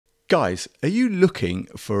Guys, are you looking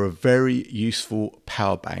for a very useful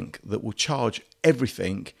power bank that will charge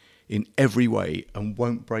everything in every way and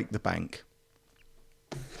won't break the bank?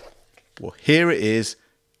 Well, here it is,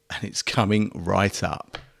 and it's coming right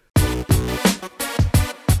up.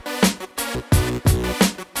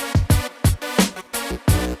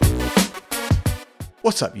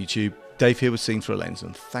 What's up YouTube? Dave here with Seeing Through a Lens,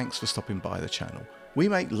 and thanks for stopping by the channel. We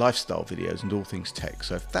make lifestyle videos and all things tech,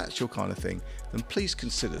 so if that's your kind of thing, then please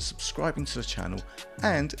consider subscribing to the channel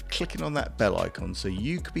and clicking on that bell icon so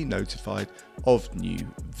you can be notified of new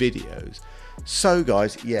videos. So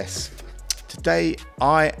guys, yes, today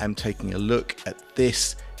I am taking a look at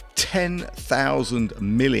this 10,000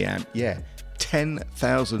 milliamp,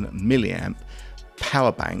 10,000 milliamp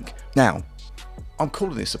power bank. Now, I'm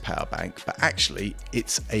calling this a power bank, but actually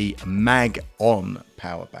it's a MagOn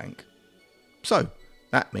power bank. So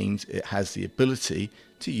that means it has the ability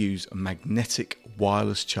to use magnetic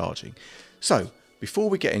wireless charging. So before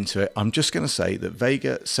we get into it, I'm just going to say that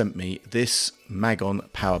Veger sent me this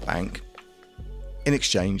MagOn power bank in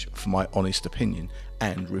exchange for my honest opinion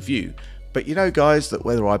and review. But you know guys, that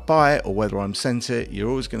whether I buy it or whether I'm sent it, you're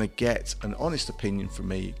always going to get an honest opinion from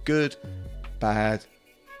me, good, bad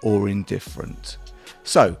or indifferent.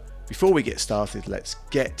 So before we get started, let's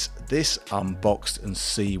get this unboxed and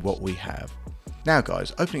see what we have. Now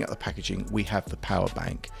guys, opening up the packaging, we have the power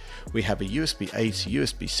bank. We have a USB-A to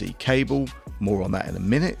USB-C cable, more on that in a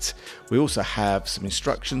minute. We also have some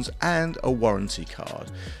instructions and a warranty card.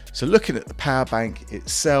 So looking at the power bank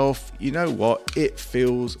itself, you know what, it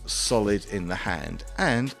feels solid in the hand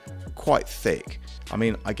and quite thick. I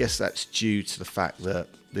mean, I guess that's due to the fact that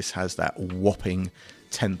this has that whopping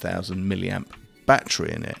 10,000 milliamp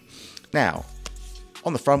battery in it. Now,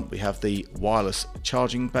 on the front we have the wireless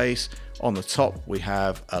charging base. On the top we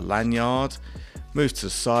have a lanyard. Move to the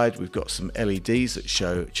side, we've got some LEDs that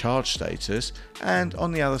show charge status, and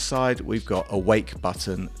on the other side we've got a wake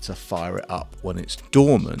button to fire it up when it's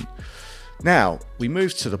dormant. Now we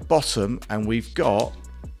move to the bottom and we've got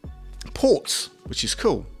ports, which is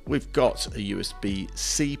cool. We've got a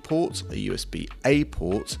USB-C port, a USB-A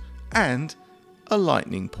port and a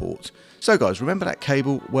lightning port. So guys, remember that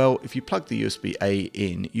cable? Well, if you plug the USB-A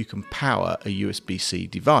in, you can power a USB-C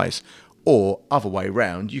device, or other way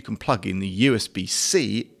around, you can plug in the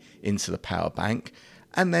USB-C into the power bank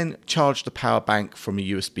and then charge the power bank from a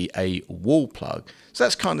USB-A wall plug. So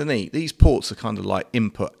that's kind of neat. These ports are kind of like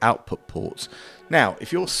input-output ports. Now,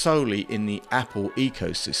 if you're solely in the Apple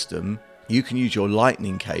ecosystem, you can use your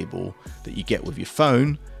lightning cable that you get with your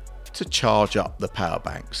phone to charge up the power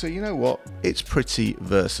bank. So you know what, it's pretty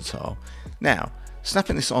versatile. Now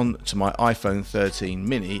snapping this on to my iPhone 13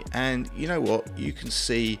 mini, and you know what, you can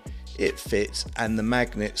see it fits and the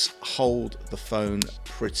magnets hold the phone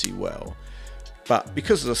pretty well. But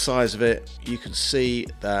because of the size of it, you can see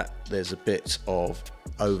that there's a bit of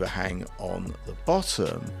overhang on the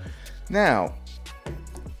bottom. Now,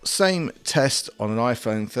 same test on an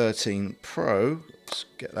iPhone 13 Pro, let's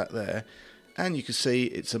get that there. And you can see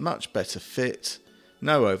it's a much better fit,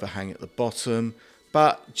 no overhang at the bottom,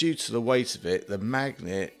 but due to the weight of it, the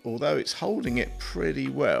magnet, although it's holding it pretty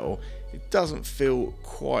well, it doesn't feel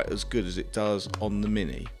quite as good as it does on the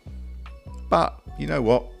Mini. But you know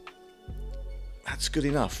what, that's good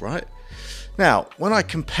enough, right? Now, when I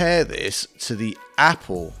compare this to the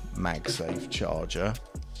Apple MagSafe charger,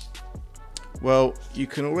 well, you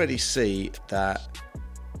can already see that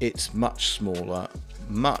it's much smaller.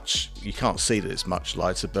 You can't see that it's much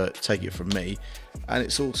lighter, but take it from me, and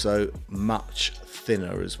it's also much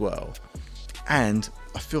thinner as well. And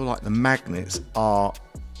I feel like the magnets are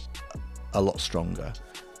a lot stronger,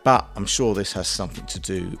 but I'm sure this has something to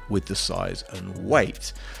do with the size and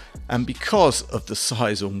weight. And because of the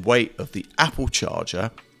size and weight of the Apple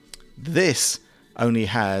charger, this only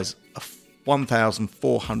has a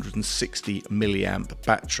 1460 milliamp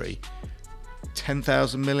battery.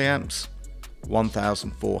 10,000 milliamps,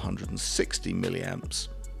 1460 milliamps,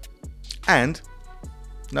 and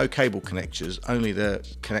no cable connectors, only the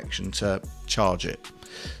connection to charge it.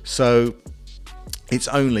 So it's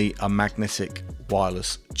only a magnetic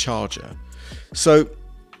wireless charger. So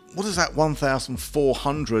what does that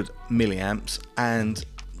 1400 milliamps and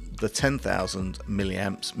the 10,000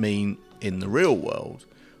 milliamps mean in the real world?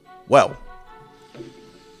 Well,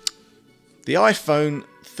 the iPhone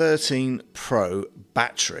 13 Pro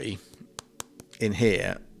battery in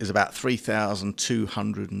here is about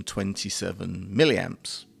 3,227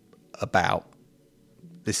 milliamps. About.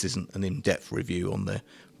 This isn't an in-depth review on the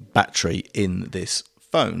battery in this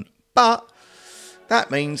phone, but that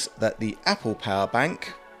means that the Apple power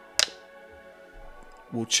bank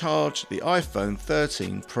will charge the iPhone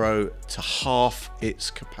 13 Pro to half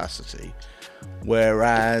its capacity,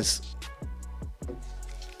 whereas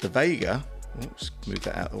the Veger, let's move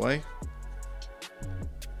that out of the way,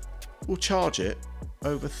 will charge it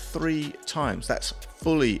over 3 times. That's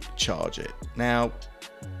fully charge it. Now,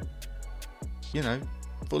 you know,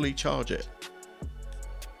 fully charge it.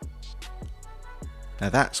 Now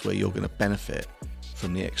that's where you're going to benefit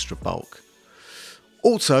from the extra bulk.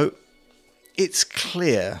 Also, it's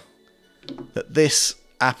clear that this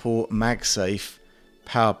Apple MagSafe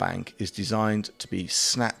power bank is designed to be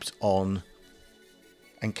snapped on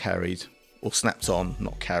and carried, or snapped on,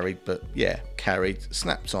 not carried, but yeah, carried,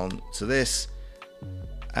 snapped on to this.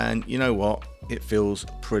 And you know what? It feels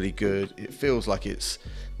pretty good. It feels like it's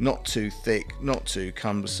not too thick, not too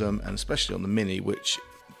cumbersome, and especially on the Mini, which,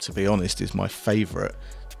 to be honest, is my favorite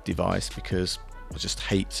device because I just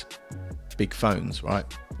hate big phones, right?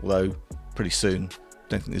 Although pretty soon,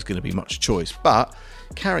 don't think there's going to be much choice. But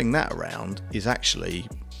carrying that around is actually,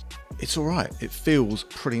 it's all right. It feels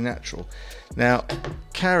pretty natural. Now,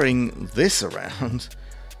 carrying this around,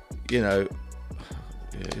 you know,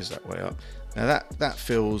 is that way up? Now that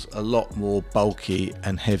feels a lot more bulky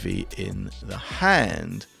and heavy in the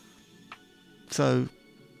hand. So,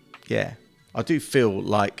 yeah, I do feel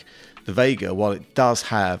like the Veger, while it does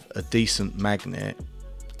have a decent magnet,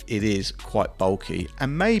 it is quite bulky,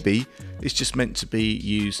 and maybe it's just meant to be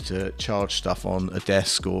used to charge stuff on a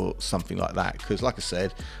desk or something like that, because like I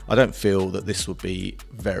said, I don't feel that this would be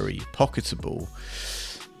very pocketable.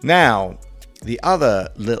 Now, the other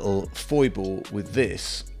little foible with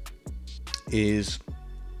this is,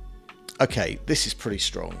 okay, this is pretty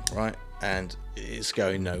strong, right? And it's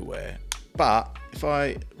going nowhere. But if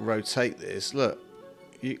I rotate this, look,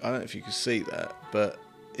 I don't know if you can see that, but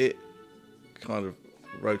it kind of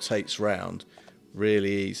rotates round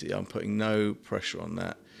really easy. I'm putting no pressure on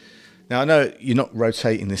that. Now I know you're not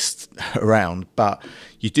rotating this around, but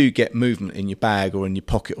you do get movement in your bag or in your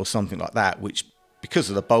pocket or something like that, which because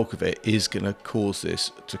of the bulk of it is going to cause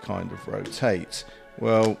this to kind of rotate.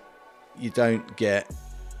 Well, you don't get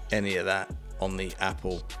any of that on the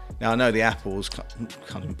Apple. Now I know the Apple's can't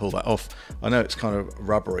even pull that off. I know it's kind of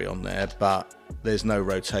rubbery on there, but there's no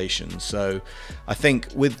rotation. So I think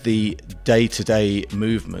with the day-to-day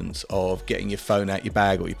movements of getting your phone out your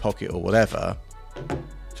bag or your pocket or whatever,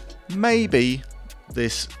 maybe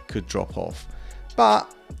this could drop off.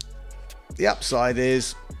 But the upside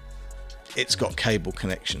is it's got cable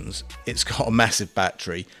connections, it's got a massive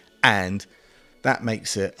battery, and that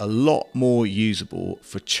makes it a lot more usable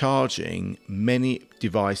for charging many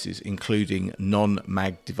devices, including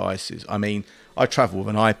non-mag devices. I mean, I travel with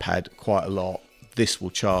an iPad quite a lot. This will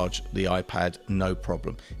charge the iPad no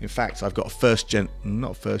problem. In fact, I've got the first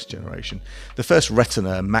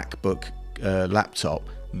Retina MacBook laptop.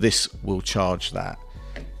 This will charge that.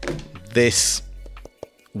 This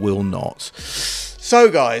will not. So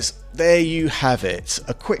guys, there you have it.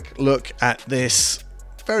 A quick look at this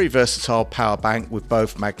very versatile power bank with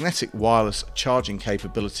both magnetic wireless charging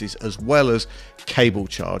capabilities as well as cable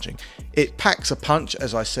charging. It packs a punch,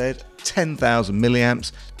 as I said, 10,000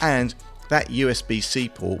 milliamps, and that USB-C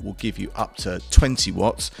port will give you up to 20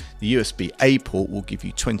 watts. The USB-A port will give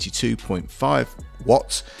you 22.5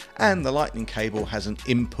 watts, and the lightning cable has an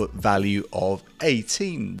input value of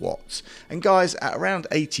 18 watts. And guys, at around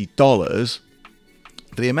 $80,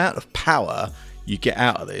 for the amount of power you get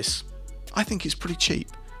out of this, I think it's pretty cheap.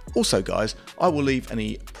 Also guys, I will leave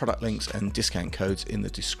any product links and discount codes in the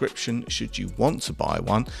description should you want to buy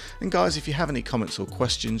one. And guys, if you have any comments or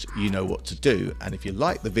questions, you know what to do. And if you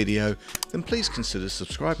like the video, then please consider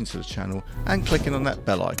subscribing to the channel and clicking on that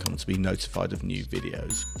bell icon to be notified of new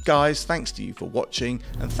videos. Guys, thanks to you for watching,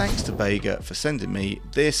 and thanks to Veger for sending me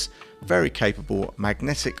this very capable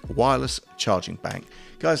magnetic wireless charging bank.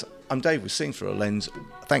 Guys, I'm Dave with Seeing Through a Lens.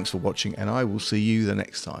 Thanks for watching, and I will see you the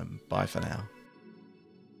next time. Bye for now.